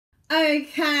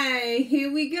Okay,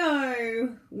 here we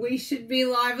go. We should be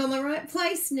live on the right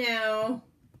place now.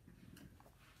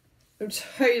 I'm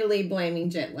totally blaming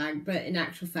jet lag, but in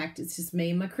actual fact, it's just me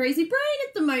and my crazy brain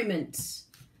at the moment.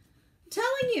 I'm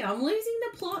telling you, I'm losing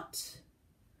the plot.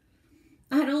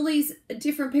 I had all these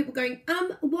different people going, why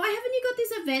haven't you got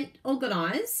this event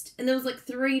organised? And there was like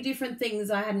 3 different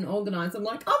things I hadn't organised. I'm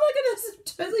like, oh my goodness, I'm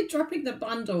totally dropping the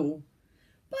bundle.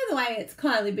 By the way, it's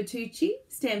Kylie Bertucci,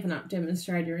 Stampin' Up!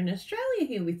 Demonstrator in Australia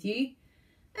here with you.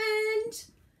 And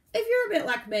if you're a bit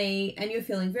like me and you're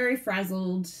feeling very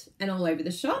frazzled and all over the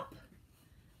shop,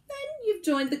 then you've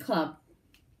joined the club.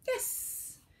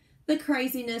 Yes, the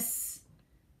craziness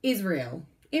is real.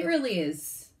 It really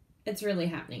is. It's really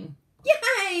happening.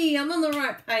 Yay! I'm on the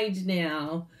right page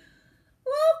now.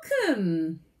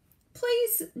 Welcome.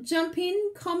 Please jump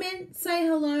in, comment, say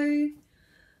hello.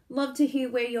 Love to hear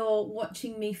where you're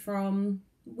watching me from,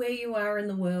 where you are in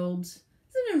the world.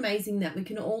 Isn't it amazing that we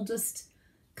can all just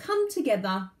come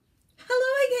together?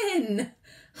 Hello again.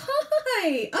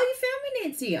 Hi. Oh, you found me,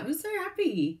 Nancy. I'm so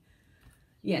happy.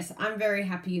 Yes, I'm very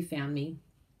happy you found me.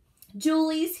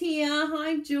 Julie's here.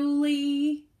 Hi,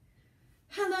 Julie.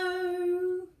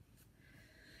 Hello.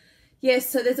 Yes,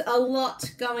 so there's a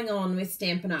lot going on with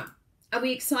Stampin' Up. Are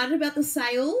we excited about the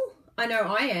sale? I know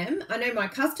I am. I know my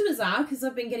customers are because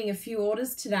I've been getting a few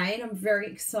orders today and I'm very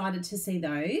excited to see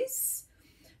those.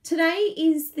 Today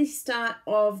is the start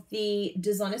of the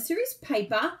Designer Series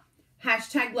paper,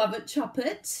 hashtag love it, chop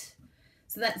it.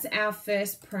 So that's our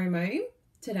first promo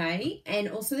today. And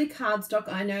also the cardstock.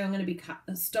 I know I'm going to be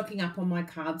stocking up on my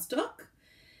cardstock.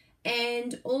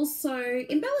 And also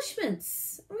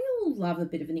embellishments. We all love a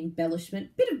bit of an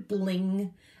embellishment, bit of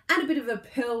bling. Add a bit of a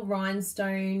pearl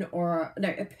rhinestone or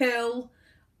a pearl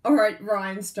or a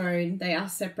rhinestone. They are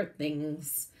separate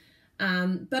things.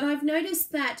 But I've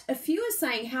noticed that a few are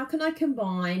saying, how can I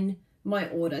combine my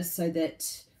order so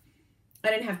that I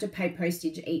don't have to pay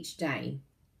postage each day?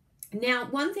 Now,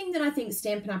 one thing that I think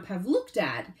Stampin' Up! Have looked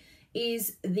at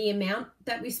is the amount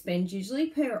that we spend usually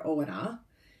per order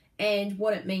and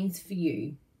what it means for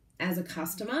you as a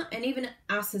customer and even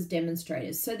us as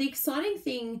demonstrators. So the exciting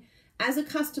thing as a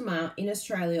customer in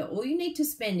Australia, all you need to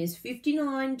spend is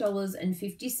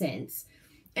 $59.50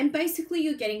 and basically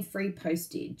you're getting free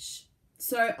postage.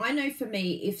 So I know for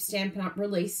me, if Stampin' Up!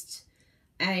 Released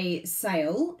a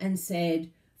sale and said,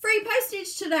 free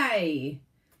postage today,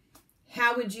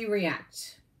 how would you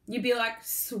react? You'd be like,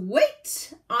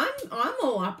 sweet, I'm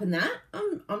all up in that.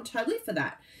 I'm totally for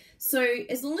that. So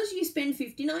as long as you spend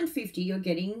 $59.50, you're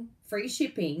getting free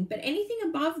shipping, but anything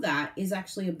above that is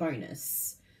actually a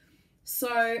bonus. So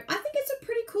I think it's a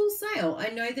pretty cool sale. I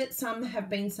know that some have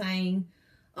been saying,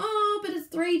 oh, but it's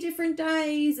 3 different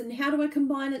days and how do I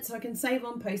combine it so I can save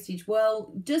on postage?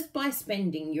 Well, just by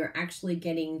spending, you're actually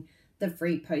getting the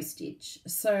free postage.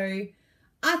 So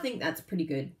I think that's pretty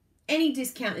good. Any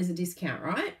discount is a discount,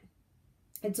 right?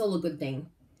 It's all a good thing.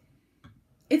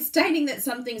 It's stating that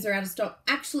some things are out of stock.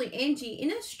 Actually, Angie,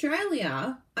 in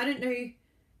Australia, I don't know,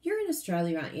 you're in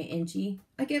Australia, aren't you, Angie?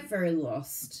 I get very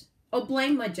lost. I'll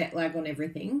blame my jet lag on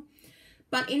everything.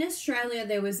 But in Australia,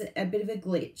 there was a bit of a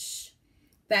glitch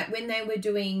that when they were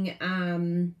doing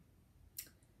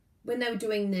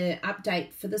the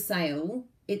update for the sale,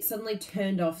 it suddenly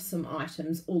turned off some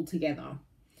items altogether.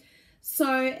 So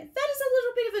that is a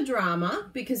little bit of a drama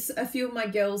because a few of my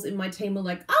girls in my team were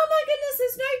like, oh my goodness,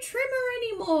 there's no trimmer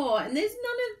anymore and there's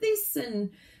none of this.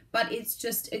 But it's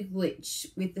just a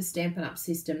glitch with the Stampin' Up!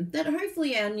 System that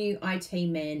hopefully our new IT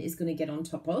man is going to get on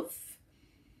top of.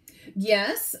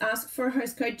 Yes, ask for a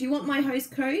host code. Do you want my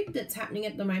host code that's happening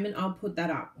at the moment? I'll put that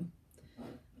up.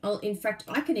 In fact,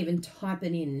 I can even type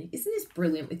it in. Isn't this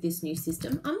brilliant with this new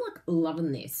system? I'm like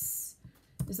loving this.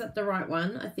 Is that the right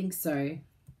one? I think so.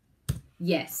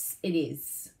 Yes, it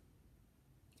is.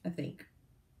 I think.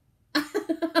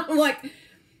 I'm like,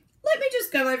 let me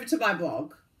just go over to my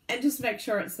blog and just make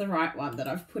sure it's the right one that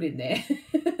I've put in there.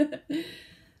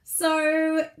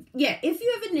 So, yeah, if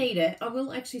you ever need it, I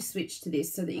will actually switch to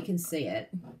this so that you can see it.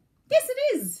 Yes, it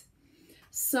is.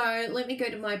 So, let me go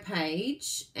to my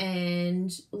page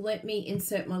and let me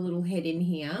insert my little head in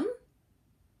here.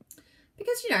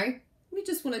 Because, you know, we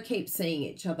just want to keep seeing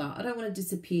each other. I don't want to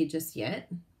disappear just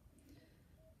yet.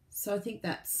 So, I think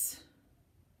that's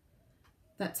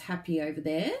happy over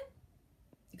there.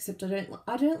 Except I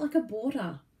don't like a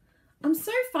border. I'm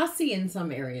so fussy in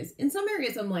some areas. In some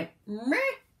areas, I'm like, meh,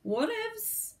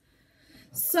 whatevs.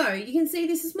 So you can see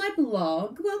this is my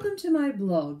blog. Welcome to my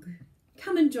blog.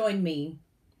 Come and join me.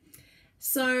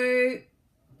 So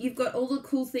you've got all the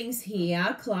cool things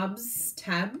here, clubs,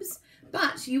 tabs,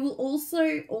 But you will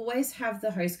also always have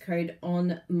the host code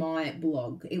on my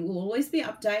blog. It will always be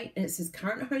update, and it says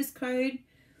current host code,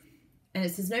 and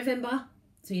it says November,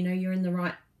 so you know you're in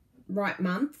the right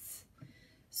month.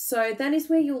 So that is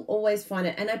where you'll always find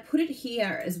it. And I put it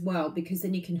here as well because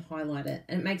then you can highlight it,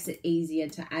 and it makes it easier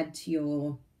to add to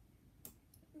your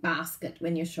basket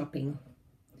when you're shopping.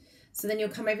 So then you'll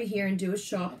come over here and do a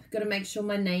shop. Got to make sure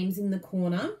my name's in the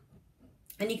corner,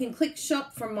 and you can click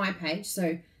shop from my page.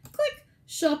 So click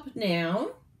shop now,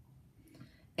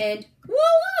 and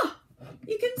voila,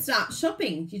 you can start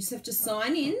shopping. You just have to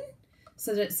sign in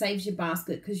so that it saves your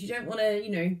basket, because you don't want to, you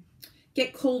know,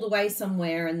 get called away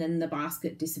somewhere and then the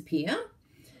basket disappear.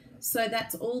 So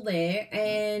that's all there,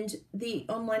 and the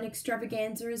online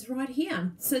extravaganza is right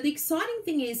here. So the exciting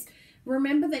thing is,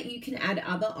 remember that you can add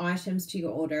other items to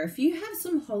your order. If you have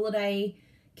some holiday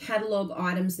catalog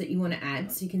items that you want to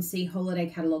add, so you can see holiday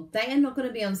catalog, they are not going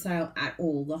to be on sale at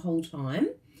all the whole time.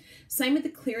 Same with the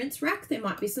clearance rack. There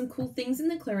might be some cool things in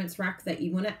the clearance rack that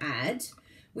you want to add,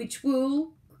 which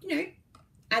will, you know,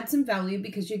 add some value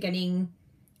because you're getting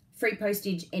free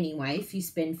postage anyway if you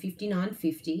spend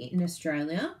 $59.50 in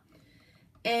Australia.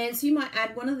 And so you might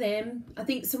add one of them. I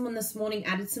think someone this morning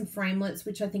added some framelits,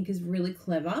 which I think is really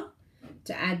clever,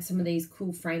 to add some of these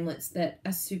cool framelits that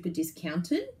are super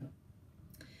discounted.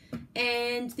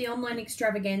 And the online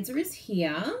extravaganza is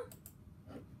here,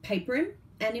 paper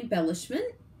and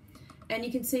embellishment. And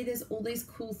you can see there's all these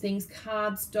cool things,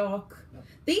 cardstock.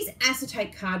 These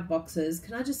acetate card boxes,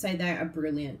 can I just say they are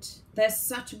brilliant. They're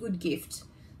such a good gift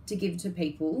to give to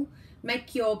people.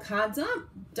 Make your cards up,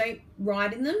 don't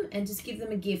write in them, and just give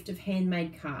them a gift of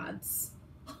handmade cards.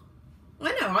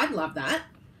 I know, I'd love that.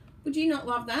 Would you not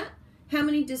love that? How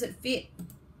many does it fit?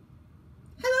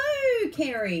 Hello,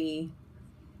 Kerry.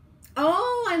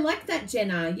 Oh, I like that,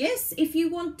 Jenna. Yes, if you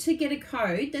want to get a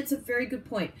code, that's a very good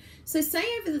point. So say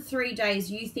over the 3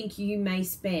 days you think you may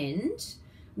spend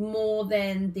more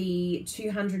than the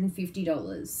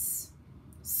 $250.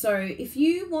 So if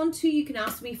you want to, you can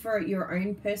ask me for your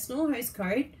own personal host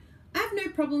code. I have no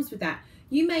problems with that.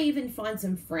 You may even find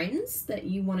some friends that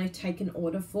you want to take an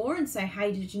order for and say,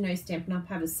 hey, did you know Stampin' Up!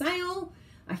 Have a sale?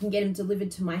 I can get them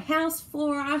delivered to my house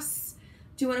for us.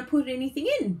 Do you want to put anything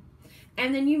in?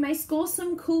 And then you may score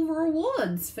some cool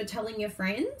rewards for telling your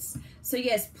friends. So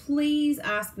yes, please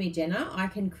ask me, Jenna. I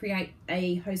can create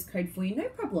a host code for you, no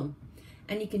problem.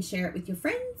 And you can share it with your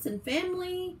friends and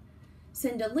family.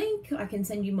 Send a link. I can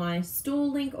send you my store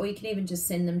link, or you can even just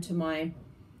send them to my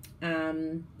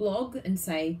blog and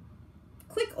say,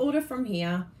 click order from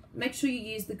here. Make sure you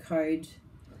use the code.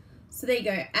 So there you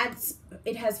go.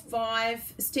 It has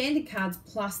 5 standard cards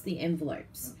plus the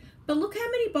envelopes. But look how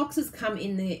many boxes come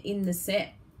in the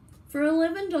set. For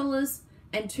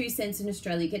 $11.02 in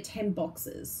Australia, you get 10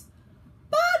 boxes.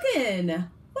 Bargain!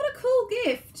 What a cool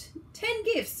gift. 10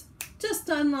 gifts. Just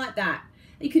done like that.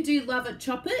 You could do Love It,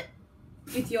 Chop It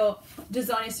with your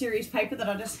designer series paper that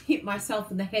I just hit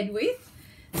myself in the head with.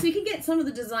 So you can get some of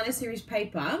the designer series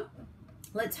paper.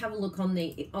 Let's have a look on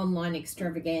the online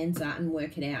extravaganza and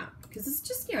work it out, because it's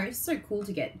just, you know, so cool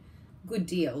to get good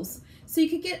deals. So you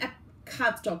could get a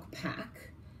cardstock pack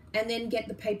and then get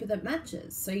the paper that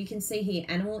matches. So you can see here,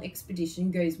 Animal Expedition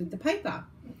goes with the paper.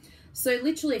 So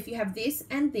literally, if you have this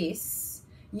and this,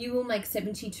 you will make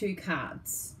 72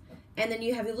 cards. And then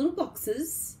you have your little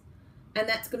boxes, and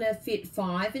that's going to fit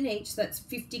 5 in each. So that's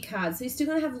 50 cards. So you're still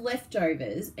going to have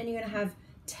leftovers, and you're going to have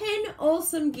 10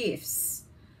 awesome gifts,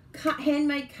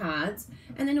 handmade cards.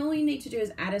 And then all you need to do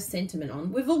is add a sentiment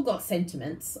on. We've all got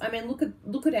sentiments. I mean,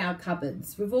 look at our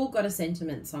cupboards. We've all got a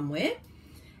sentiment somewhere,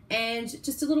 and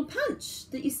just a little punch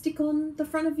that you stick on the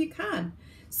front of your card.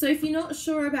 So if you're not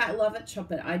sure about Love It,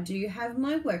 Chop It, I do have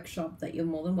my workshop that you're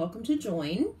more than welcome to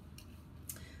join.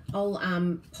 I'll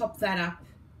pop that up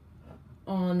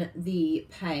on the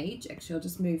page. Actually, I'll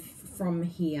just move from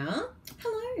here.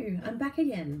 Hello, I'm back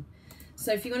again.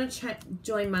 So if you want to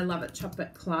join my Love It, Chop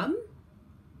It club,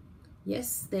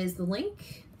 yes, there's the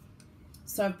link.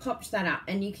 So I've popped that up,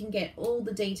 and you can get all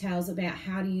the details about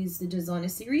how to use the designer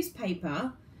series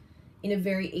paper in a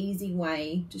very easy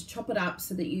way. Just chop it up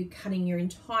so that you're cutting your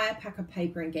entire pack of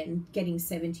paper and getting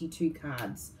 72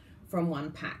 cards from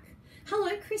one pack.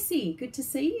 Hello, Chrissy. Good to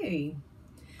see you.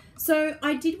 So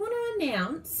I did want to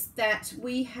announce that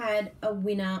we had a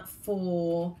winner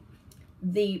for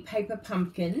the paper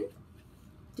pumpkin.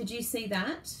 Did you see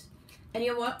that? And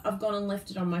you know what? I've gone and left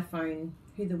it on my phone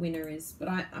who the winner is.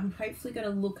 But I'm hopefully going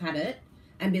to look at it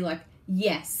and be like,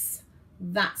 yes,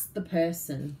 that's the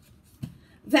person.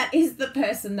 That is the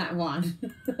person that won.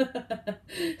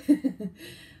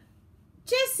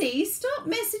 Jessie, stop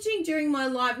messaging during my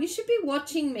live. You should be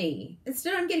watching me.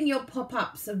 Instead, I'm getting your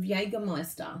pop-ups of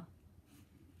Jägermeister.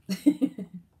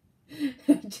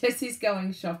 Jessie's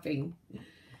going shopping.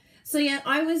 So yeah,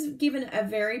 I was given a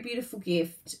very beautiful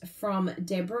gift from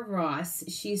Deborah Rice.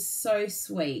 She's so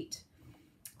sweet.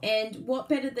 And what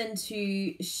better than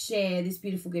to share this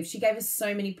beautiful gift? She gave us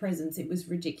so many presents. It was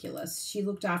ridiculous. She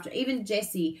looked after, even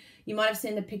Jessie, you might have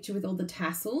seen the picture with all the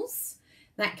tassels.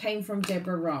 That came from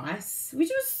Deborah Rice, which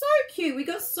was so cute. We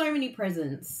got so many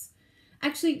presents.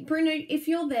 Actually, Bruno, if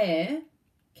you're there,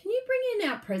 can you bring in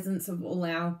our presents of all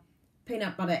our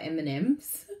peanut butter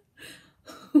M&Ms?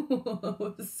 It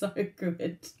was so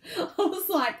good. I was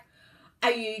like,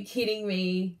 are you kidding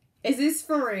me? Is this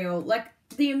for real? Like,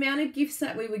 the amount of gifts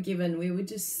that we were given, we were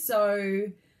just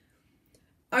so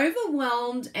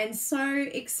overwhelmed and so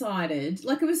excited.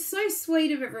 Like, it was so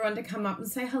sweet of everyone to come up and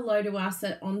say hello to us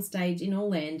on stage in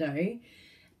Orlando.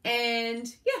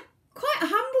 And yeah, quite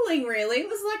humbling, really. It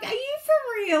was like, are you for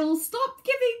real? Stop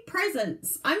giving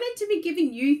presents. I'm meant to be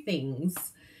giving you things.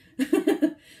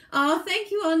 Oh,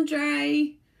 thank you,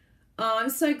 Andre. Oh, I'm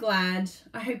so glad.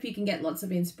 I hope you can get lots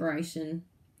of inspiration.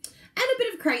 And a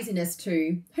bit of craziness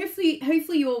too. Hopefully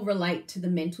you all relate to the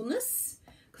mentalness.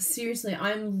 Because seriously,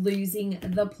 I'm losing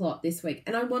the plot this week.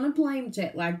 And I want to blame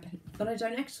jet lag, but I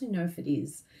don't actually know if it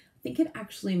is. I think it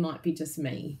actually might be just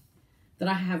me. That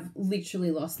I have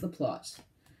literally lost the plot.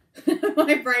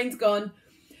 My brain's gone,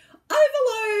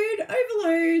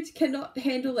 overload, cannot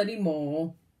handle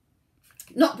anymore.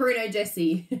 Not Bruno,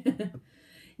 Jessie.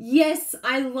 Yes,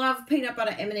 I love peanut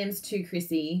butter M&Ms too,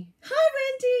 Chrissy. Hi,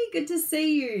 Wendy. Good to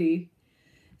see you.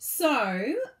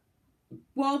 So,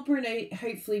 while Bruno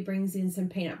hopefully brings in some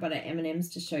peanut butter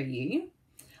M&Ms to show you,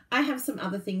 I have some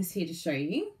other things here to show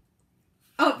you.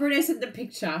 Oh, Bruno sent the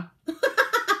picture.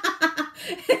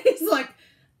 He's like,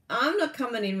 I'm not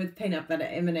coming in with peanut butter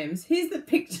M&Ms. Here's the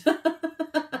picture.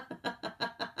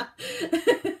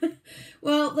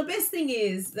 Well, the best thing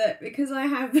is that because I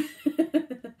have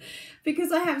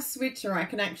Switcher, I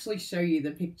can actually show you the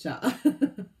picture.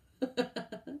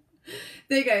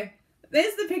 There you go.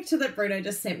 There's the picture that Bruno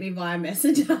just sent me via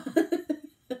Messenger. Thank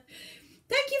you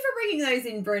for bringing those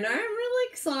in, Bruno. I'm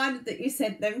really excited that you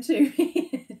sent them to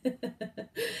me.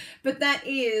 But that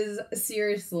is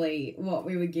seriously what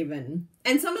we were given.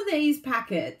 And some of these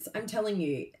packets, I'm telling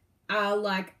you, are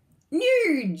like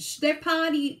huge. They're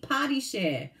party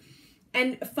share.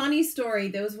 And a funny story,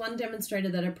 there was one demonstrator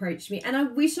that approached me, and I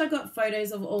wish I got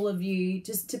photos of all of you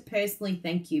just to personally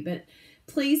thank you, but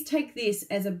please take this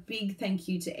as a big thank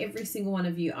you to every single one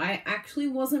of you. I actually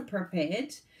wasn't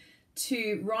prepared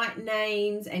to write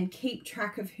names and keep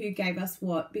track of who gave us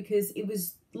what because it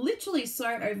was literally so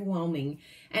overwhelming.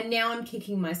 And now I'm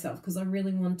kicking myself because I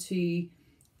really want to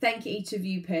thank each of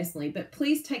you personally. But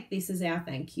please take this as our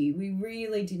thank you. We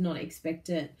really did not expect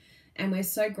it. And we're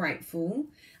so grateful.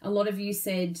 A lot of you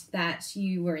said that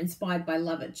you were inspired by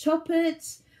Love It, Chop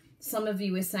It. Some of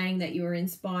you were saying that you were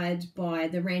inspired by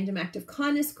the Random Act of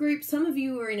Kindness group. Some of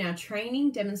you were in our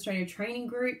training, demonstrator training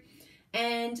group.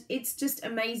 And it's just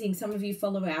amazing. Some of you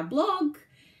follow our blog.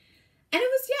 And it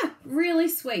was, yeah, really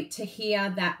sweet to hear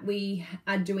that we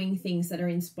are doing things that are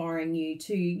inspiring you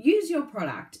to use your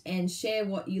product and share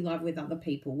what you love with other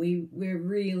people. We're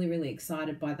really, really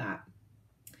excited by that.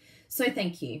 So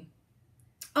thank you.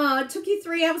 It took you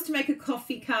 3 hours to make a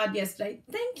coffee card yesterday.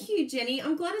 Thank you, Jenny.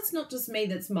 I'm glad it's not just me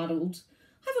that's muddled.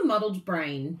 I have a muddled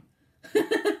brain.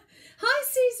 Hi,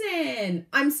 Suzanne.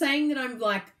 I'm saying that I'm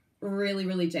like really,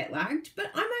 really jet lagged, but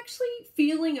I'm actually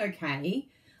feeling okay.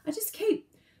 I just keep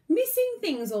missing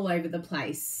things all over the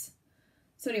place.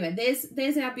 So anyway,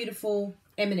 there's our beautiful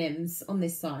M&Ms on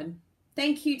this side.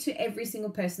 Thank you to every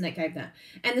single person that gave that.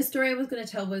 And the story I was going to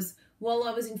tell was while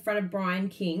I was in front of Brian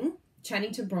King,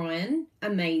 chatting to Brian,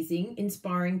 amazing,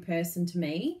 inspiring person to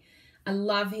me. I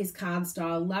love his card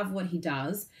style, love what he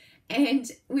does. And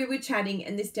we were chatting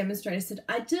and this demonstrator said,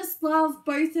 I just love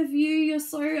both of you. You're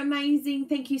so amazing.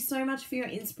 Thank you so much for your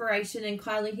inspiration. And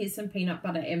Kylie, here's some peanut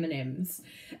butter M&Ms.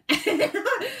 And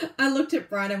I looked at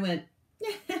Brian and went,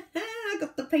 I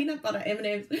got the peanut butter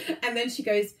M&Ms. And then she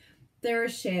goes, they're a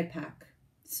share pack.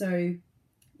 So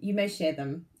you may share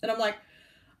them. And I'm like,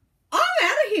 I'm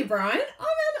out of here, Brian.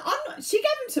 She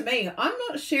gave them to me. I'm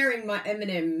not sharing my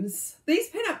M&Ms. These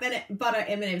peanut butter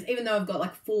M&Ms, even though I've got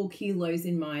like 4 kilos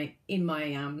in my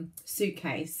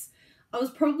suitcase, I was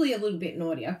probably a little bit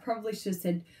naughty. I probably should have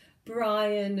said,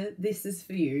 Brian, this is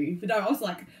for you. But no, I was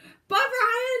like, bye,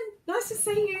 Brian. Nice to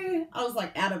see you. I was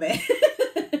like out of there.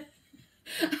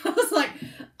 I was like,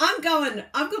 I'm going.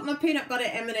 I've got my peanut butter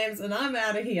M&Ms and I'm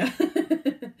out of here.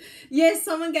 Yes,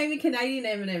 someone gave me Canadian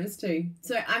M&Ms too.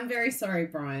 So I'm very sorry,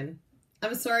 Brian.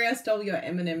 I'm sorry I stole your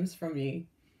M&Ms from you.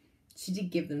 She did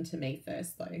give them to me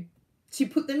first, though. She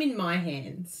put them in my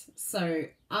hands. So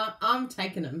I'm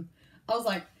taking them. I was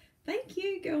like, thank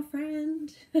you,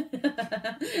 girlfriend.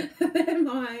 They're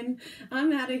mine.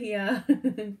 I'm out of here.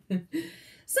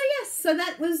 So, yes. So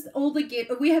that was all the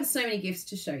gift. We have so many gifts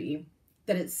to show you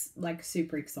that it's, like,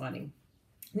 super exciting.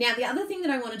 Now, the other thing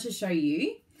that I wanted to show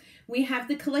you, we have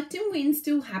the collect and win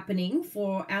still happening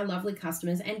for our lovely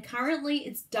customers, and currently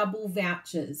it's double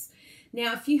vouchers.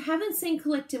 Now, if you haven't seen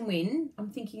collect and win, I'm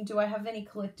thinking, do I have any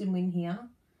collect and win here?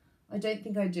 I don't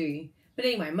think I do. But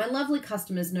anyway, my lovely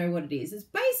customers know what it is. It's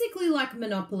basically like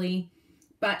Monopoly,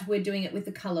 but we're doing it with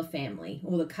the colour family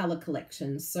or the colour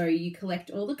collections. So you collect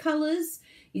all the colours,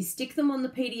 you stick them on the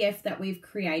PDF that we've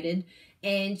created,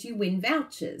 and you win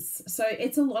vouchers. So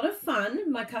it's a lot of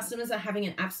fun. My customers are having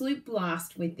an absolute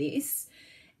blast with this,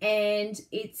 and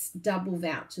it's double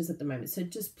vouchers at the moment. So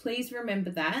just please remember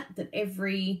that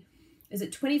every, is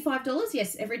it $25?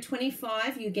 Yes, every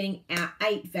 25 you're getting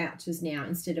 8 vouchers now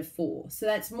instead of 4. So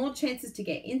that's more chances to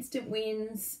get instant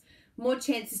wins, more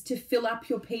chances to fill up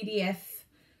your PDF.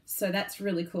 So that's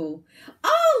really cool.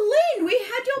 Oh, Lynn, we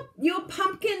had your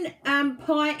pumpkin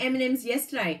pie M&Ms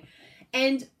yesterday.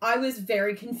 And I was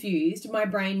very confused. My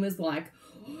brain was like,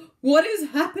 what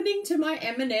is happening to my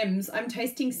M&Ms? I'm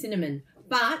tasting cinnamon.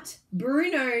 But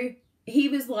Bruno, he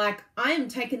was like, I am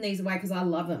taking these away because I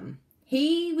love them.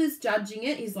 He was judging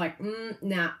it. He's like,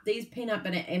 nah, these peanut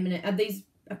butter M&Ms, these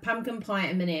pumpkin pie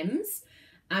M&Ms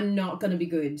are not going to be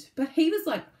good. But he was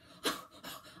like,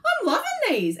 I'm loving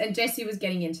these. And Jessie was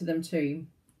getting into them too.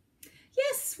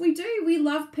 Yes, we do. We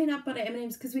love peanut butter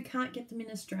M&Ms because we can't get them in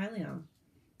Australia.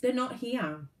 They're not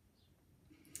here.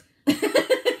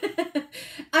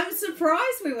 I'm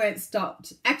surprised we weren't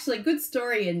stopped. Actually, good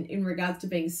story in regards to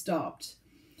being stopped.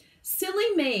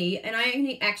 Silly me, and I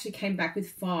only actually came back with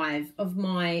 5 of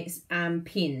my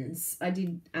pins. I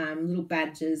did little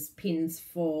badges, pins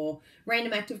for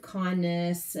Random Act of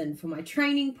Kindness and for my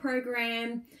training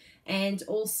program, and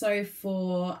also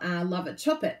for Love It,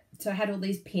 Chop It. So I had all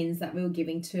these pins that we were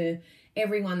giving to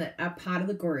everyone that are part of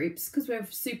the groups because we're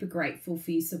super grateful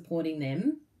for you supporting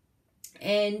them.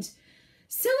 And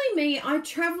silly me, I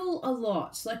travel a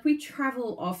lot. Like, we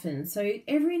travel often. So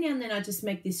every now and then I just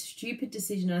make this stupid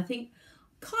decision. I think,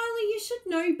 Kylie, you should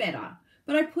know better.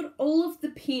 But I put all of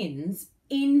the pins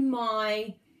in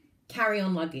my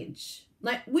carry-on luggage.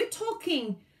 Like, we're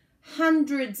talking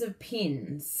hundreds of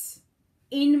pins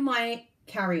in my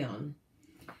carry-on.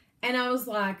 And I was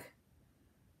like,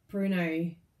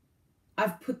 Bruno,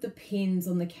 I've put the pins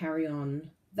on the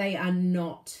carry-on. They are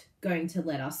not going to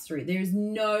let us through. There is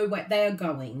no way. They are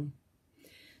going.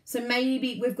 So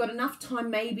maybe we've got enough time.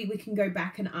 Maybe we can go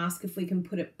back and ask if we can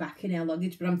put it back in our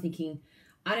luggage. But I'm thinking,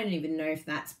 I don't even know if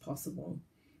that's possible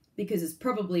because it's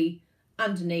probably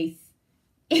underneath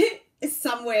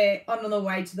somewhere on the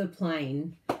way to the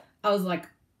plane. I was like,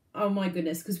 oh my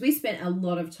goodness, because we spent a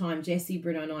lot of time, Jessie,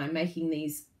 Bruno and I, making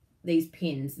these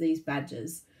pins, these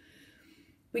badges.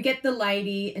 We get the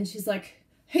lady and she's like,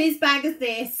 whose bag is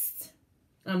this?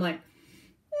 And I'm like,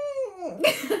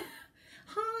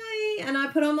 hi. And I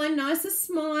put on my nicest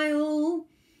smile.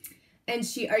 And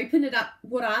she opened it up.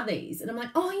 What are these? And I'm like,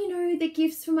 oh, you know, they're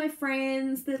gifts for my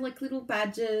friends. They're like little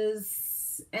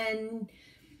badges. And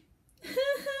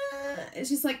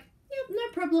she's like, yep,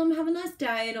 no problem. Have a nice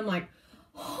day. And I'm like,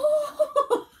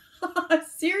 oh,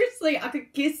 seriously, I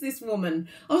could kiss this woman.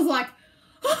 I was like,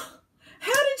 oh,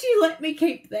 how did you let me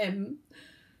keep them?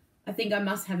 I think I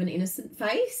must have an innocent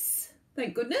face.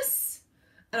 Thank goodness.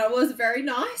 And I was very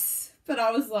nice, but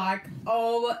I was like,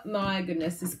 oh my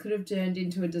goodness, this could have turned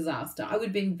into a disaster. I would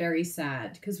have been very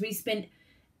sad because we spent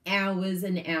hours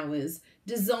and hours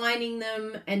designing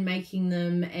them and making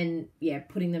them and, yeah,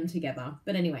 putting them together.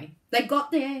 But anyway, they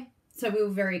got there, so we were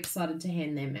very excited to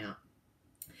hand them out.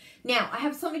 Now, I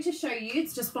have something to show you.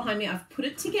 It's just behind me. I've put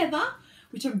it together,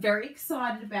 which I'm very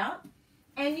excited about.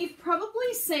 And you've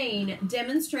probably seen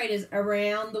demonstrators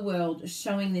around the world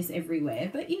showing this everywhere.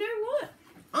 But you know what?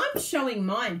 I'm showing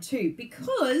mine too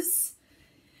because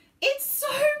it's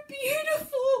so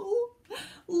beautiful.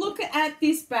 Look at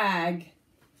this bag.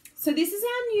 So this is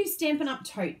our new Stampin' Up!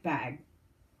 Tote bag.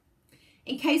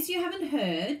 In case you haven't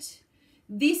heard,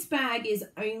 this bag is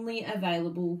only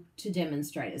available to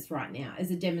demonstrators right now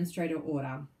as a demonstrator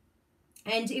order.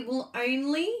 And it will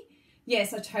only...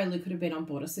 Yes, I totally could have been on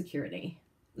border security.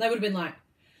 They would have been like,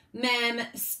 ma'am,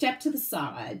 step to the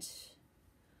side.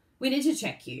 We need to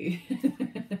check you.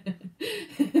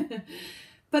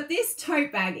 But this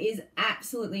tote bag is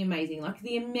absolutely amazing. Like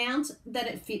the amount that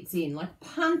it fits in, like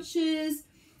punches,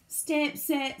 stamp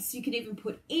sets, you can even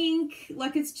put ink.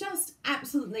 Like it's just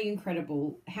absolutely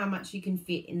incredible how much you can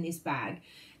fit in this bag.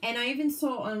 And I even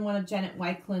saw on one of Janet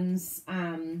Wakeland's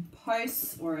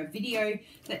posts or a video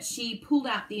that she pulled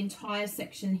out the entire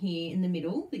section here in the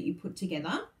middle that you put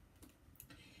together.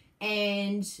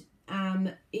 And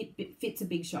it fits a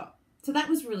big shot. So that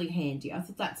was really handy. I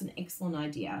thought that's an excellent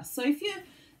idea. So if you're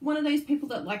one of those people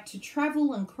that like to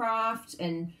travel and craft,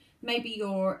 and maybe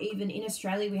you're even in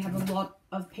Australia, we have a lot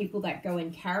of people that go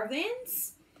in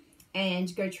caravans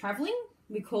and go traveling.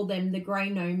 We call them the grey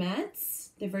nomads.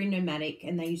 They're very nomadic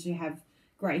and they usually have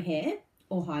grey hair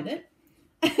or hide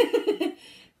it.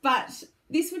 But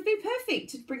this would be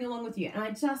perfect to bring along with you. And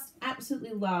I just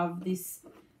absolutely love this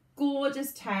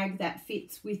gorgeous tag that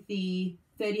fits with the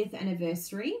 30th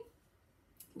anniversary.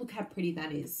 Look how pretty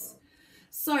that is.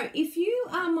 So if you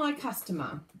are my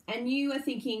customer and you are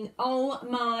thinking, oh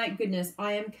my goodness,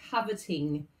 I am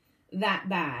coveting that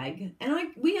bag,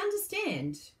 and we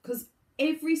understand, because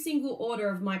every single order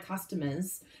of my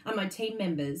customers and my team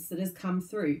members that has come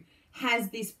through has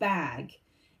this bag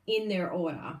in their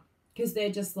order, because they're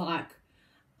just like,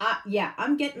 yeah,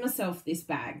 I'm getting myself this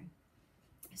bag.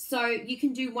 So you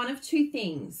can do one of two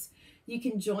things. You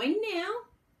can join now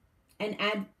and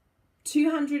add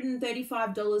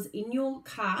 $235 in your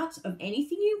cart of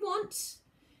anything you want,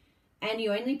 and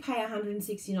you only pay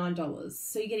 $169.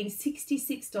 So you're getting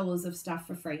 $66 of stuff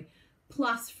for free,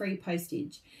 plus free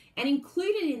postage. And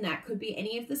included in that could be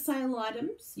any of the sale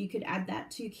items. You could add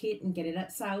that to your kit and get it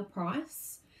at sale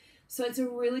price. So it's a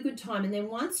really good time. And then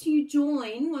once you've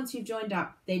joined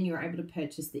up, then you're able to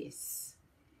purchase this.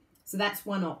 So that's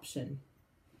one option.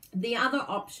 The other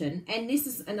option, and this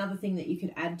is another thing that you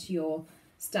could add to your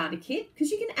starter kit, because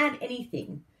you can add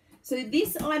anything. So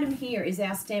this item here is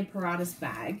our Stamparatus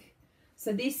bag.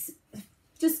 So this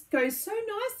just goes so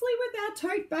nicely with our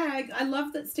tote bag. I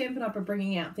love that Stampin' Up! Are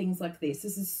bringing out things like this.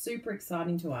 This is super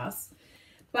exciting to us.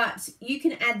 But you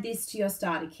can add this to your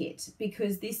starter kit,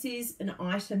 because this is an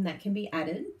item that can be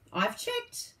added. I've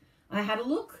checked. I had a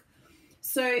look.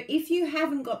 So if you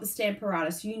haven't got the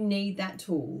Stamparatus, you need that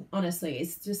tool. Honestly,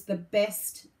 it's just the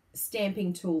best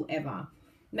stamping tool ever.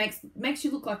 Makes you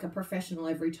look like a professional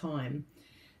every time.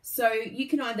 So you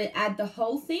can either add the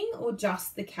whole thing or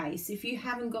just the case. If you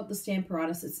haven't got the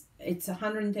Stamparatus, it's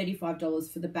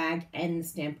 $135 for the bag and the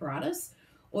Stamparatus,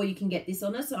 or you can get this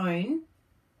on its own.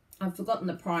 I've forgotten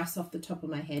the price off the top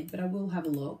of my head, but I will have a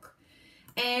look.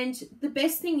 And the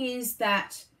best thing is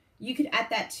that you could add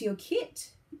that to your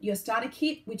kit, your starter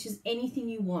kit, which is anything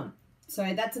you want.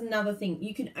 So that's another thing.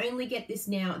 You can only get this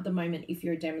now at the moment if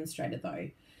you're a demonstrator though.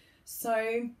 So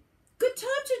good time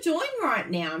to join right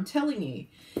now, I'm telling you.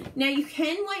 Now you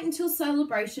can wait until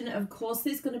celebration. Of course,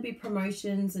 there's going to be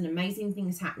promotions and amazing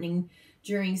things happening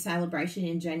during celebration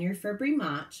in January, February,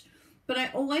 March. But I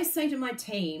always say to my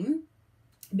team,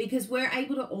 because we're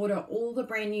able to order all the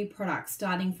brand new products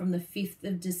starting from the 5th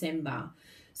of December.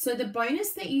 So the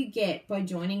bonus that you get by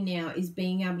joining now is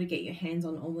being able to get your hands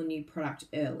on all the new product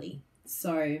early.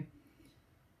 So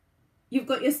you've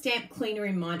got your stamp cleaner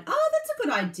in mind. Oh, that's a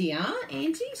good idea,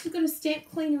 Angie. She's got a stamp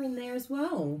cleaner in there as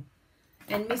well.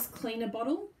 And Miss Cleaner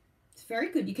bottle. It's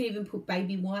very good. You can even put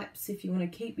baby wipes if you want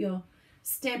to keep your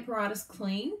Stamparatus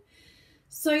clean.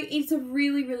 So it's a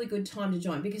really, really good time to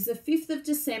join, because the 5th of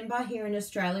December here in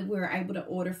Australia, we're able to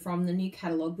order from the new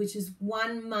catalogue, which is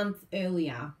 1 month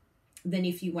earlier than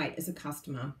if you wait as a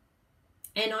customer.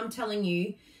 And I'm telling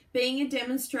you, being a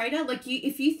demonstrator, like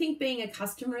if you think being a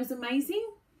customer is amazing,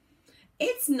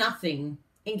 it's nothing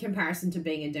in comparison to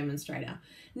being a demonstrator.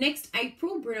 Next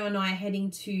April, Bruno and I are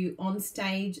heading to On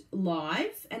Stage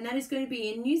Live, and that is going to be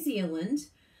in New Zealand.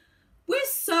 We're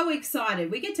so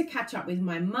excited. We get to catch up with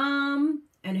my mum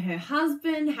and her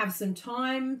husband, have some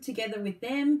time together with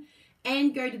them,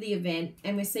 and go to the event.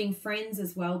 And we're seeing friends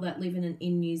as well that live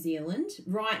in New Zealand,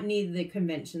 right near the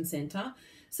convention centre.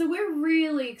 So we're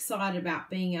really excited about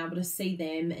being able to see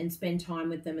them and spend time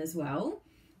with them as well.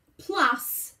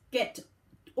 Plus, get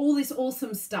all this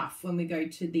awesome stuff when we go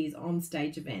to these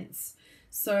on-stage events.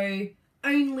 So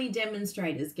only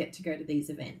demonstrators get to go to these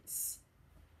events.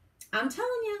 I'm telling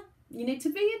you, you need to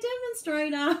be a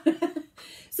demonstrator.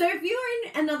 So if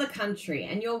you're in another country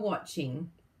and you're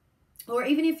watching, or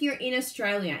even if you're in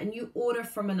Australia and you order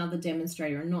from another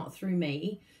demonstrator and not through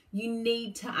me, you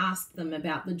need to ask them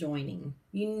about the joining.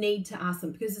 You need to ask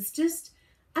them, because it's just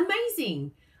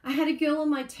amazing. I had a girl on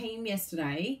my team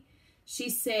yesterday. She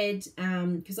said,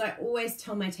 because I always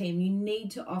tell my team, you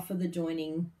need to offer the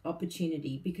joining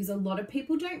opportunity, because a lot of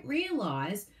people don't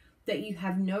realise that you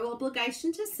have no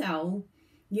obligation to sell.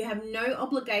 You have no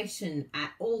obligation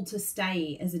at all to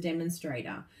stay as a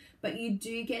demonstrator, but you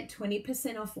do get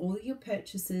 20% off all of your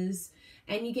purchases,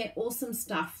 and you get awesome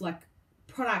stuff like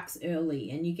products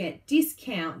early, and you get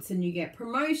discounts, and you get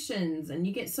promotions, and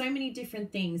you get so many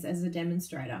different things as a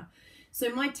demonstrator.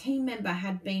 So my team member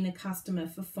had been a customer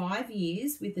for 5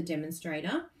 years with the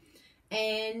demonstrator,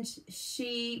 and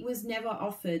she was never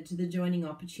offered the joining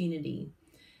opportunity.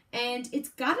 And it's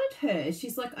gutted her.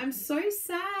 She's like, I'm so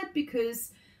sad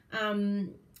because,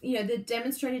 you know, the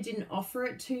demonstrator didn't offer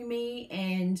it to me,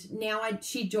 and now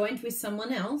she joined with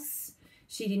someone else.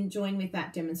 She didn't join with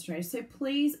that demonstrator. So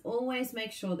please always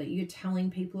make sure that you're telling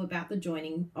people about the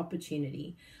joining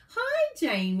opportunity. Hi,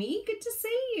 Jamie. Good to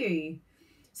see you.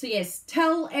 So yes,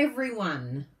 tell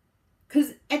everyone,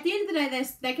 because at the end of the day,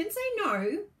 they can say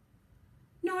no,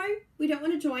 we don't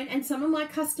want to join. And some of my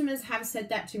customers have said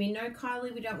that to me. No,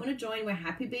 Kylie, we don't want to join. We're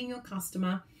happy being your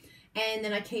customer. And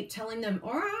then I keep telling them,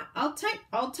 all right, I'll take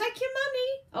your money.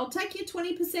 I'll take your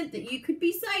 20% that you could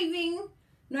be saving.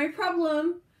 No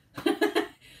problem.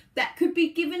 That could be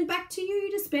given back to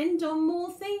you to spend on more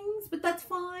things, but that's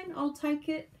fine. I'll take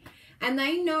it. And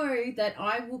they know that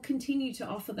I will continue to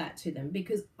offer that to them,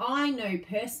 because I know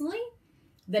personally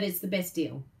that it's the best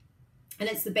deal and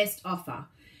it's the best offer.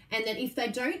 And that if they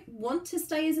don't want to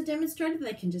stay as a demonstrator,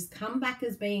 they can just come back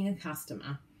as being a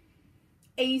customer.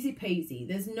 Easy peasy.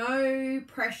 There's no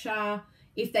pressure.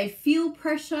 If they feel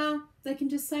pressure, they can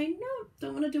just say, no,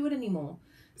 don't want to do it anymore.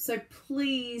 So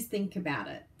please think about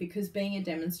it, because being a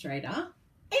demonstrator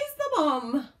is the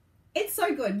bomb. It's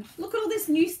so good. Look at all this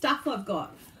new stuff I've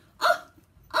got.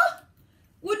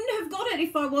 Wouldn't have got it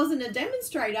if I wasn't a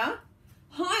demonstrator.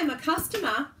 Hi, I'm a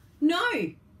customer. No,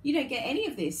 you don't get any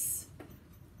of this.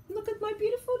 Look at my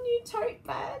beautiful new tote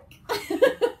bag.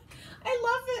 I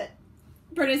love it.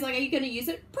 Bruno's like, are you going to use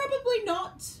it? Probably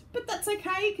not, but that's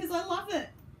okay because I love it.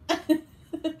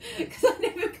 Because I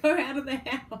never go out of the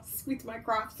house with my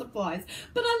craft supplies.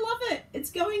 But I love it.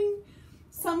 It's going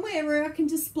somewhere where I can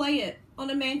display it on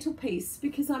a mantelpiece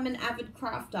because I'm an avid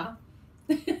crafter.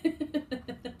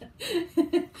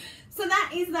 So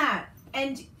that is that.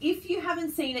 And if you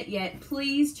haven't seen it yet,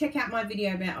 please check out my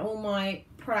video about all my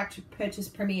product purchase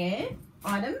premiere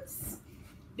items,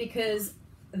 because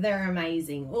they're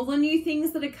amazing. All the new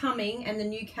things that are coming and the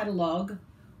new catalog,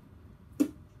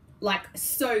 like,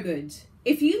 so good.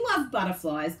 If you love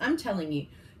butterflies, I'm telling you,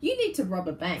 you need to rob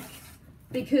a bank,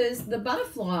 because the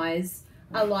butterflies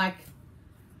are like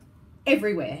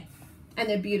everywhere and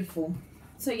they're beautiful.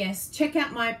 So yes, check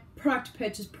out my product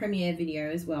purchase premiere video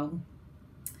as well.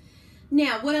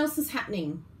 Now, what else is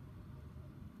happening?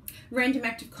 Random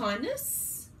Act of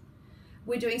Kindness.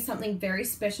 We're doing something very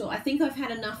special. I think I've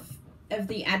had enough of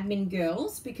the admin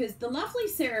girls, because the lovely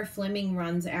Sarah Fleming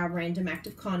runs our Random Act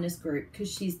of Kindness group,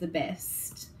 because she's the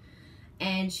best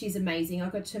and she's amazing. I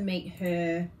got to meet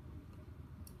her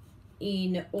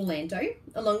in Orlando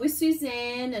along with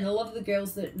Suzanne and a lot of the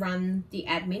girls that run the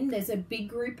admin. There's a big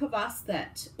group of us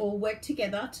that all work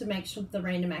together to make sure the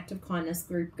Random Act of Kindness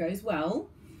group goes well.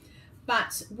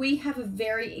 But we have a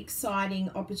very exciting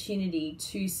opportunity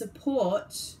to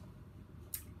support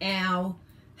our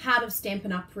Heart of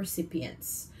Stampin' Up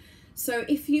recipients. So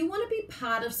if you want to be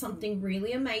part of something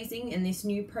really amazing in this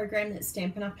new program that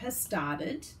Stampin' Up has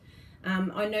started,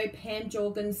 I know Pam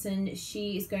Jorgensen,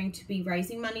 she is going to be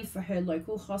raising money for her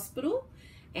local hospital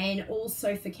and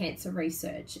also for cancer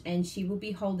research, and she will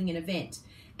be holding an event,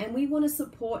 and we want to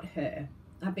support her.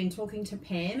 I've been talking to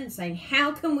Pam and saying,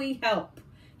 how can we help?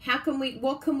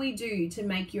 What can we do to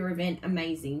make your event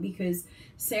amazing? Because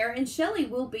Sarah and Shelley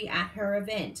will be at her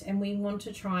event, and we want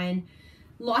to try and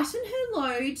lighten her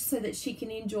load so that she can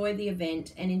enjoy the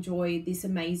event and enjoy this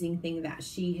amazing thing that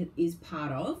she is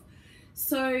part of.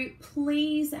 So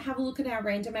please have a look at our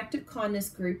Random Act of Kindness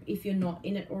group if you're not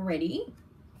in it already,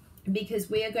 because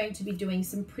we are going to be doing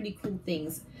some pretty cool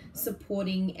things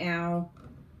supporting our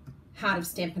Heart of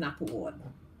Stampin' Up award.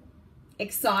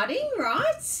 Exciting,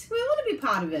 right? We want to be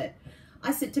part of it.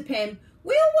 I said to Pam,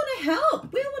 we all want to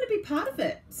help. We all want to be part of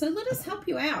it. So let us help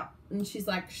you out. And she's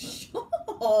like, sure,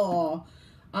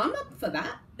 I'm up for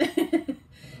that.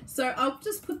 So I'll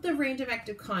just put the Random Act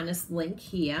of Kindness link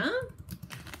here.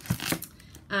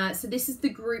 So this is the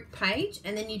group page,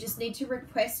 and then you just need to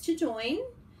request to join,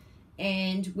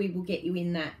 and we will get you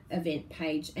in that event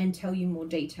page and tell you more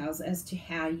details as to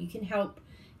how you can help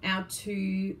our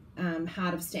two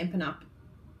Heart of Stampin' Up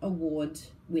award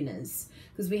winners,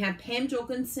 because we have Pam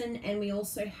Jorgensen and we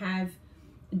also have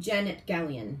Janet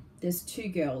Gallion. There's two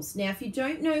girls. Now, if you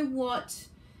don't know what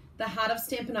the heart of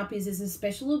Stampin' Up is a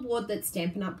special award that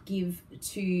Stampin' Up give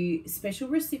to special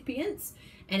recipients,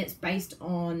 and it's based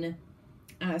on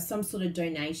some sort of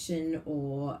donation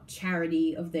or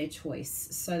charity of their choice.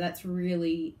 So that's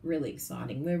really, really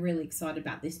exciting. We're really excited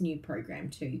about this new program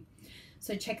too.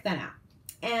 So check that out.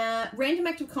 Random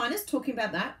Act of Kindness, talking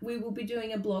about that, we will be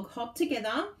doing a blog hop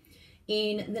together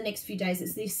in the next few days.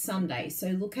 It's this Sunday, so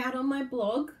look out on my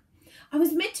blog. I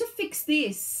was meant to fix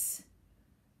this,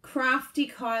 Crafty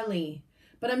Kylie,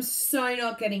 but I'm so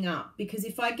not getting up, because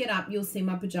if I get up, you'll see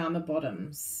my pajama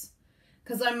bottoms.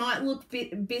 Because I might look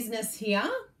business here.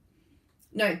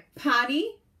 No,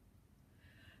 party,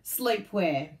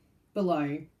 sleepwear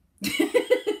below.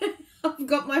 I've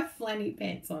got my flanny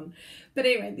pants on. But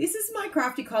anyway, this is my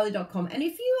craftykylie.com. And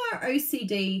if you are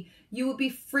OCD, you will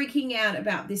be freaking out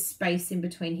about this space in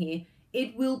between here.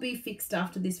 It will be fixed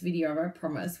after this video, I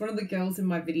promise. One of the girls in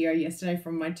my video yesterday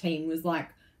from my team was like,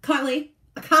 Kylie,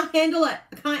 I can't handle it.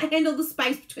 I can't handle the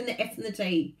space between the F and the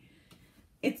T.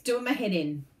 It's doing my head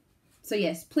in. So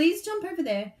yes, please jump over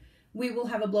there. We will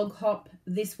have a blog hop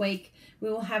this week.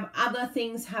 We will have other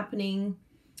things happening.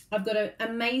 I've got an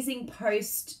amazing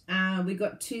post. We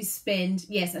got to spend.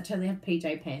 Yes, I totally have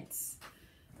PJ pants.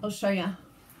 I'll show you.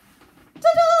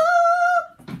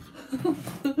 Ta-da!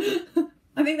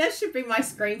 I think that should be my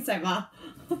screensaver.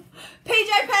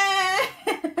 PJ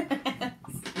pants!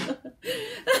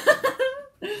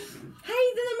 Hey,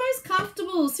 they're the most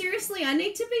comfortable. Seriously, I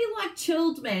need to be like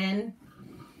chilled, man.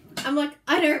 I'm like,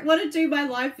 I don't want to do my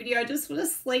live video. I just want to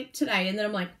sleep today. And then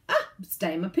I'm like,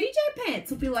 stay in my PJ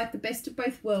pants. It'll be like the best of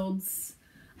both worlds.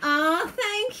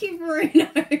 Thank you, Bruno.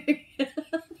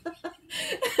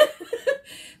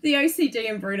 The OCD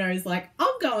in Bruno is like,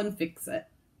 I'll go and fix it.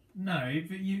 No,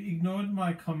 but you ignored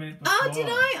my comment before. Oh, did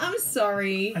I? I'm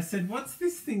sorry. I said, what's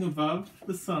this thing above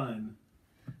the sign?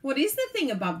 What is the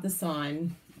thing above the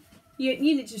sign? You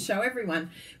need to show everyone.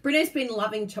 Bruno's been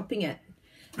loving chopping it.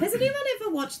 Has anyone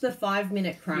ever watched the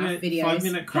 5-minute craft videos?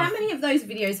 5-minute craft. How many of those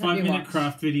videos have you watched? 5-minute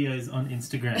craft videos on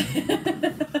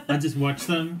Instagram. I just watch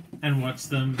them and watch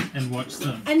them and watch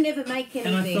them. And never make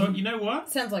anything. And I thought, you know what?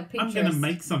 Sounds like Pinterest. I'm going to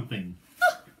make something.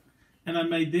 And I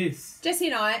made this. Jesse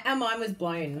and I, our mind was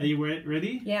blown. Are you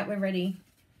ready? Yeah, we're ready.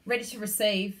 Ready to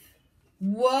receive.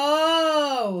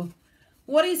 Whoa!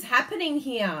 What is happening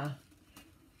here?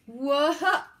 Whoa!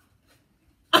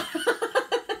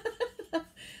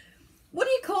 What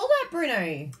do you call that,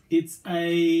 Bruno? It's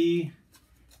a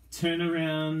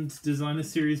turnaround designer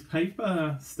series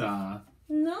paper star.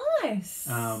 Nice.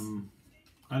 I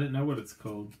don't know what it's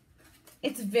called.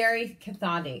 It's very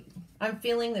cathartic. I'm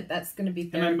feeling that that's going to be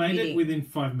therapeutic. And I made it within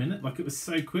 5 minutes. Like, it was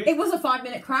so quick. It was a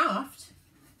 5-minute craft.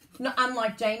 Not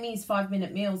unlike Jamie's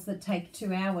 5-minute meals that take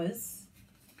 2 hours.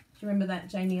 Do you remember that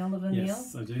Jamie Oliver meal?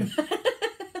 Yes, I do.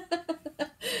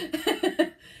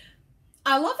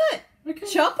 I love it. Okay.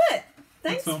 Chop it.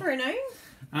 Thanks, Bruno.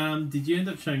 Did you end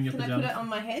up showing your pajamas? Can I put it on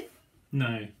my head?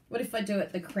 No. What if I do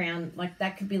it the crown? Like,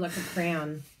 that could be like a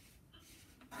crown.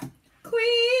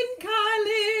 Queen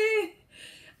Kylie.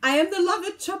 I am the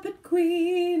lover chop it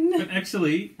queen. But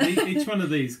actually, each one of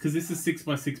these, because this is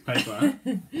 6x6 paper,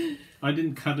 I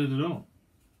didn't cut it at all.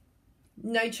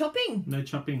 No chopping. No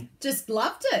chopping. Just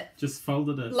loved it. Just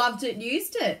folded it. Loved it,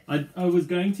 used it. I was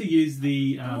going to use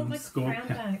the score crown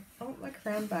back. I want my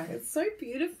crown back. It's so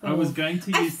beautiful. I was going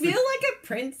to use I feel like a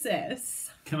princess.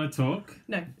 Can I talk?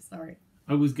 No, sorry.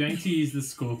 I was going to use the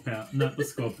score pal, not the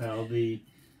score pal, the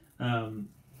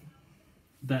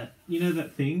that, you know,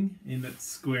 that thing in that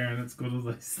square and it's got all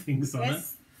those things on it?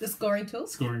 The scoring tool?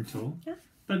 Scoring tool. Yeah.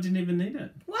 But I didn't even need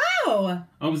it. Wow!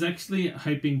 I was actually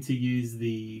hoping to use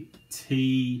the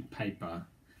tea paper.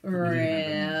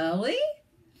 Really?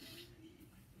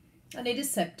 I need a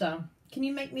scepter. Can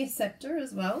you make me a scepter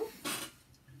as well?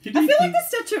 I feel like the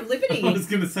Statue of Liberty. I was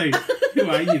going to say, who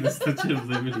are you, the Statue of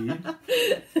Liberty?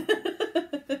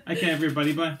 Okay,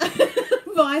 everybody, bye.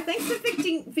 Bye. Thanks for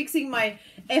fixing my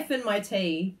F and my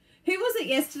T. Who was it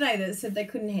yesterday that said they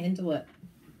couldn't handle it?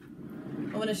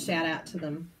 I want to shout out to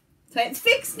them. Say, it's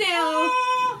fixed now.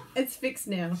 Ah! It's fixed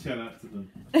now. Shout out to them.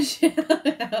 Shout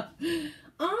out.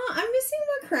 Oh, I'm missing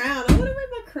my crown. I want to wear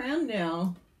my crown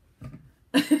now.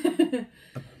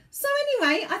 So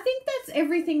anyway, I think that's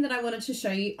everything that I wanted to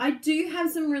show you. I do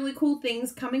have some really cool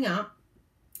things coming up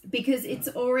because it's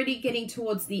already getting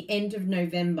towards the end of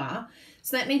November.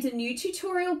 So that means a new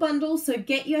tutorial bundle. So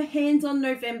get your hands on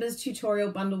November's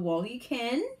tutorial bundle while you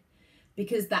can,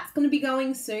 because that's going to be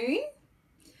going soon.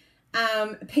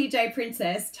 PJ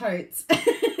Princess Totes.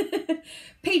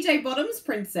 PJ Bottoms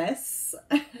Princess.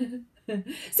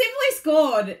 Simply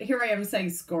Scored. Here I am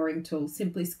saying scoring tool.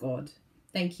 Simply Scored.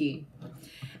 Thank you.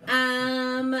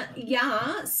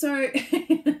 Yeah, so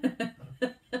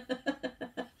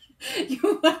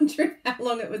you're wondering how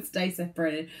long it would stay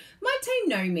separated. My team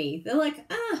know me. They're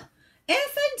like,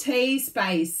 F&T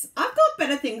space. I've got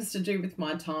better things to do with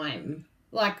my time.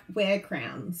 Like wear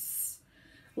crowns.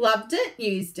 Loved it,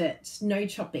 used it. No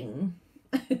chopping.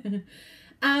 So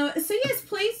yes,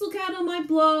 please look out on my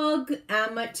blog.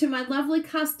 To my lovely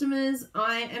customers,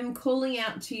 I am calling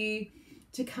out to you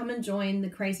to come and join the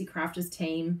Crazy Crafters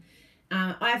team.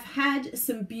 I've had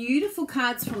some beautiful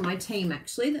cards from my team,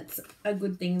 actually. That's a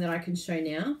good thing that I can show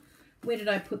now. Where did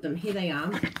I put them? Here they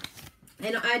are.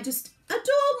 And I just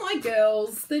adore my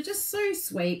girls. They're just so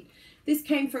sweet. This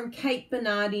came from Kate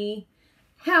Bernardi.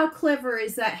 How clever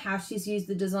is that? How she's used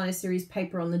the designer series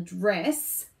paper on the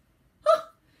dress. Oh!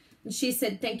 And she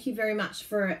said, thank you very much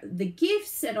for the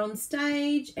gifts at On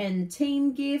Stage and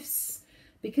team gifts.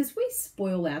 Because we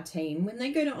spoil our team. When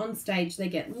they go to On Stage, they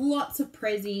get lots of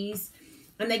prezzies.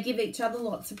 And they give each other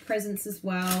lots of presents as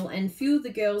well. And a few of the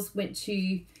girls went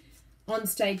to On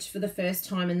Stage for the first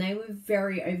time. And they were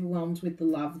very overwhelmed with the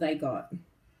love they got.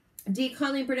 Dear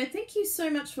Kylie Bertucci, thank you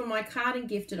so much for my card and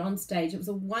gift at On Stage. It was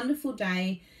a wonderful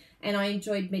day. And I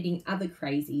enjoyed meeting other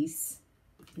crazies.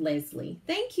 Leslie.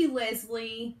 Thank you,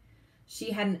 Leslie.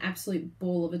 She had an absolute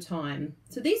ball of a time.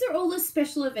 So these are all the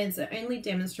special events that only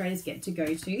demonstrators get to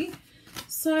go to.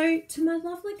 So to my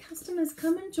lovely customers,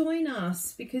 come and join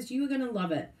us because you are going to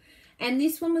love it. And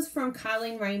this one was from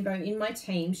Carleen Rainbow in my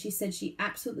team. She said she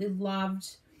absolutely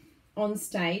loved On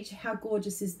Stage. How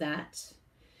gorgeous is that?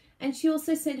 And she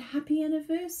also said, happy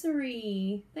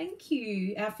anniversary. Thank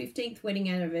you. Our 15th wedding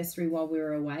anniversary while we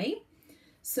were away.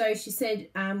 So she said,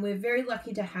 we're very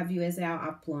lucky to have you as our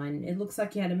upline. It looks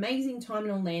like you had an amazing time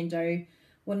in Orlando.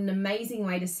 What an amazing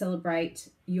way to celebrate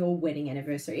your wedding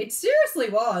anniversary. It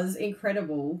seriously was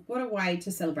incredible. What a way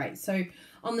to celebrate. So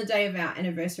on the day of our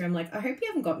anniversary, I'm like, I hope you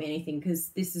haven't got me anything because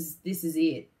this is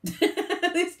it.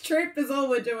 This trip is all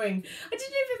we're doing. I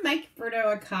didn't even make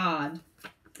Bruno a card.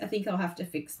 I think I'll have to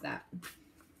fix that.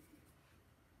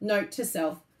 Note to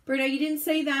self. Bruno, you didn't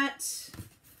see that.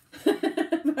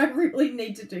 But I really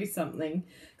need to do something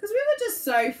because we were just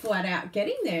so flat out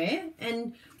getting there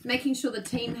and making sure the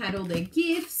team had all their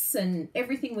gifts and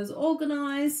everything was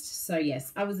organized. So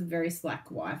yes, I was a very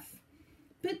slack wife,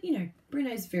 but you know,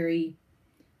 Bruno's very,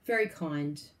 very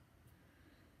kind.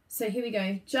 So here we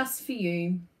go, just for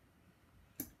you.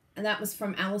 And that was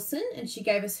from Alison, and she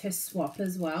gave us her swap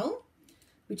as well,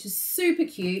 which is super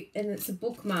cute. And it's a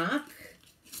bookmark,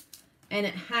 and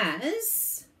it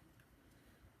has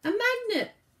a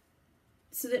magnet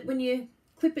so that when you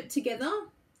clip it together,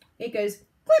 it goes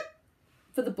clip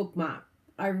for the bookmark.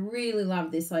 I really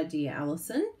love this idea,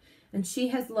 Alison, and she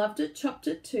has loved it, chopped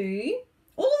it too.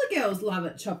 All the girls love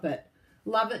it, chop it.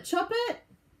 Love it, chop it.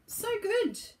 So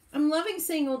good. I'm loving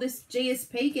seeing all this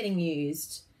GSP getting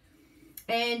used.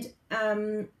 And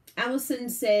Alison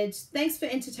said, thanks for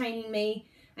entertaining me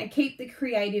and keep the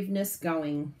creativeness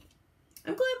going.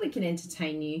 I'm glad we can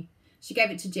entertain you. She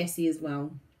gave it to Jessie as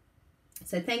well.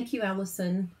 So thank you,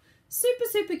 Alison. Super,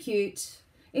 super cute.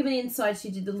 Even inside she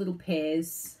did the little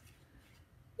pears.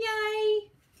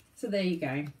 Yay! So there you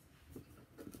go.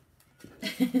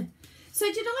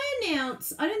 So did I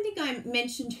announce, I don't think I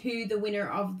mentioned who the winner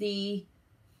of the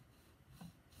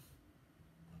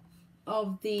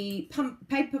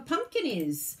paper pumpkin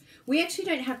is. We actually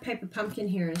don't have paper pumpkin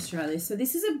here in Australia, so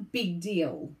this is a big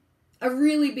deal. A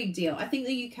really big deal. I think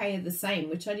the UK are the same,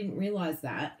 which I didn't realise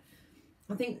that.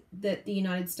 I think that the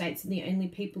United States are the only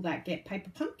people that get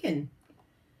paper pumpkin,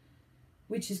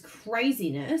 which is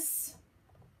craziness.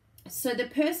 So the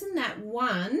person that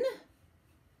won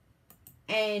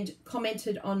and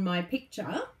commented on my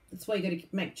picture, that's why you got to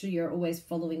make sure you're always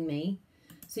following me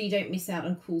so you don't miss out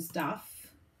on cool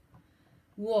stuff,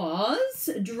 was,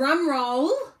 drum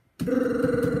roll, do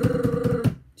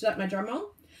you like my drum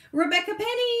roll? Rebecca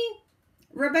Penny.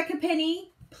 Rebecca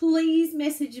Penny, please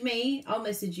message me. I'll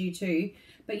message you too.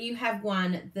 But you have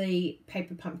won the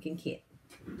paper pumpkin kit.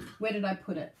 Where did I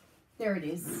put it? There it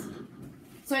is.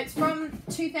 So it's from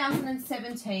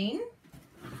 2017.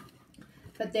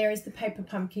 But there is the paper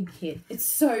pumpkin kit. It's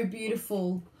so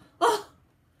beautiful. Oh,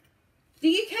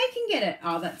 the UK can get it.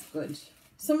 Oh, that's good.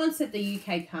 Someone said the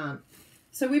UK can't.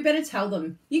 So we better tell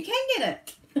them. You can get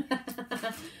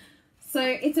it. So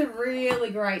it's a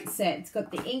really great set. It's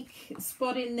got the ink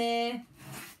spot in there.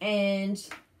 And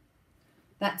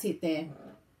that's it there.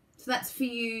 So that's for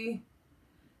you.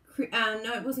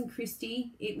 No, it wasn't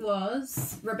Christy. It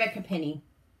was Rebecca Penny.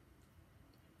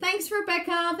 Thanks,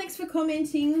 Rebecca. Thanks for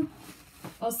commenting.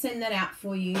 I'll send that out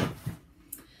for you.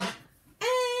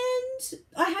 And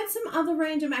I had some other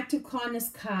random act of kindness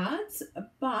cards,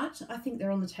 but I think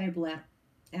they're on the table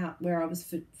out where I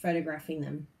was photographing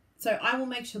them. So I will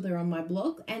make sure they're on my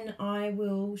blog and I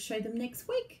will show them next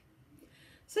week.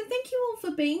 So thank you all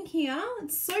for being here.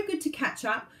 It's so good to catch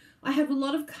up. I have a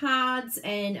lot of cards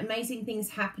and amazing things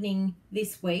happening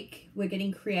this week. We're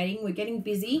getting creating, we're getting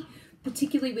busy,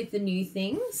 particularly with the new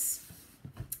things.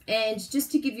 And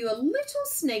just to give you a little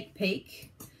sneak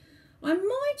peek, I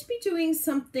might be doing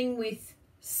something with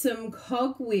some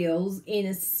cogwheels in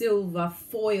a silver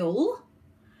foil.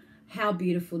 How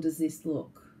beautiful does this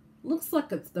look? Looks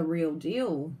like it's the real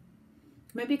deal.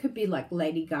 Maybe it could be like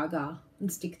Lady Gaga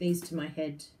and stick these to my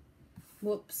head.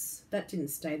 Whoops, that didn't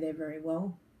stay there very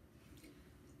well.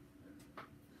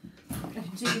 I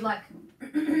could do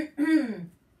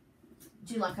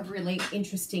like a really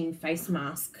interesting face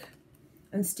mask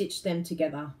and stitch them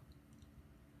together.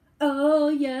 Oh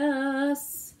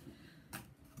yes.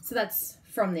 So that's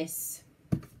from this,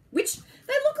 which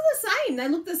they look the same. They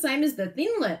look the same as the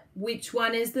thin lip. Which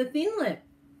one is the thin lip?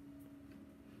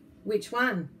 Which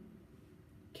one?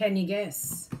 Can you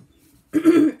guess?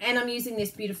 And I'm using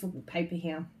this beautiful paper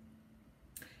here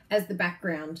as the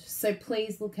background. So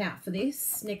please look out for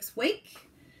this next week.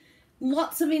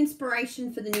 Lots of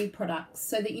inspiration for the new products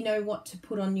so that you know what to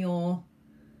put on your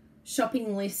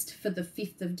shopping list for the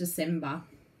 5th of December.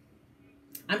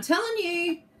 I'm telling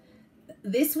you,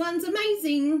 this one's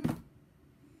amazing.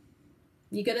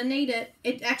 You're going to need it.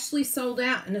 It actually sold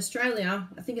out in Australia.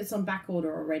 I think it's on back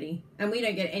order already. And we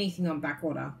don't get anything on back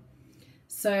order.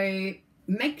 So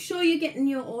make sure you're getting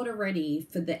your order ready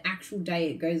for the actual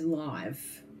day it goes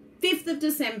live. 5th of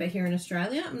December here in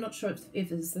Australia. I'm not sure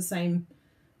if it's the same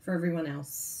for everyone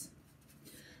else.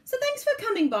 So thanks for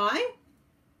coming by.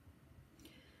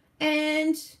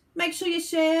 And make sure you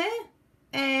share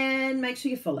and make sure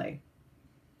you follow.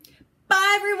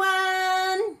 Bye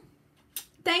everyone.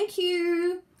 Thank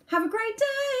you. Have a great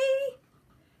day.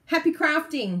 Happy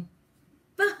crafting.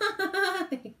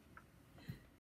 Bye.